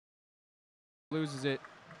Loses it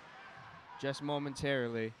just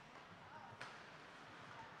momentarily.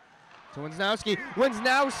 To Wisnowski.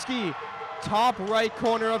 Wisnowski, top right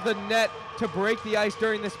corner of the net to break the ice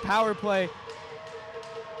during this power play.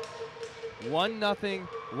 1-0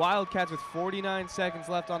 Wildcats with 49 seconds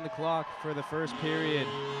left on the clock for the first period.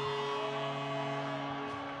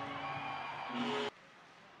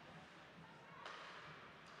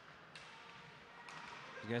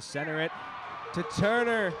 He's gonna center it to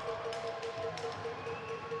Turner.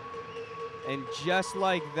 And just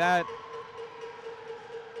like that,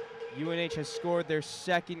 UNH has scored their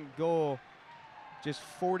second goal just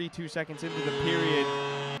 42 seconds into the period.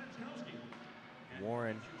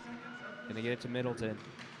 Warren gonna get it to Middleton.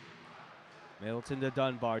 Middleton to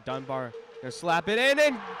Dunbar. Dunbar gonna slap it in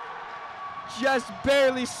and just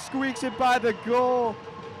barely squeaks it by the goal.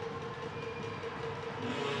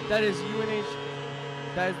 That is UNH.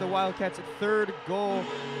 That is the Wildcats' third goal.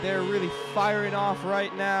 They're really firing off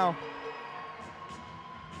right now.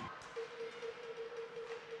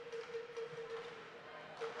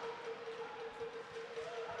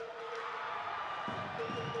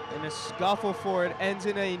 And a scuffle for it ends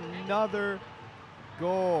in another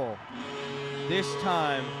goal. This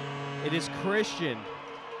time, it is Christian.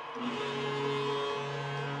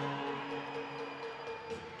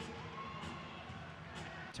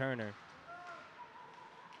 Turner.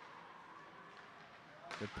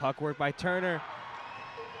 Good puck work by Turner.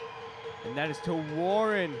 And that is to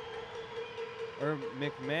Warren, or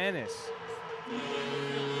McManus.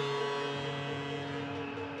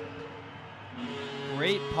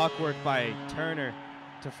 Great puck work by Turner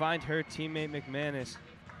to find her teammate McManus.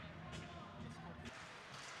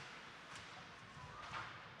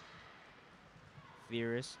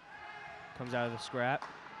 Theoris comes out of the scrap.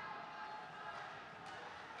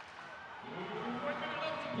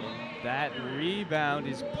 And that rebound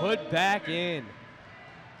is put back in.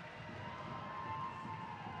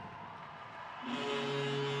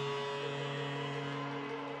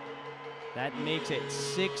 That makes it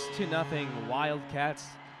 6-0 Wildcats.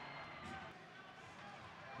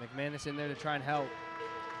 McManus in there to try and help.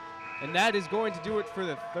 And that is going to do it for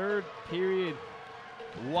the third period.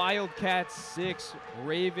 Wildcats 6,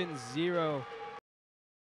 Ravens 0.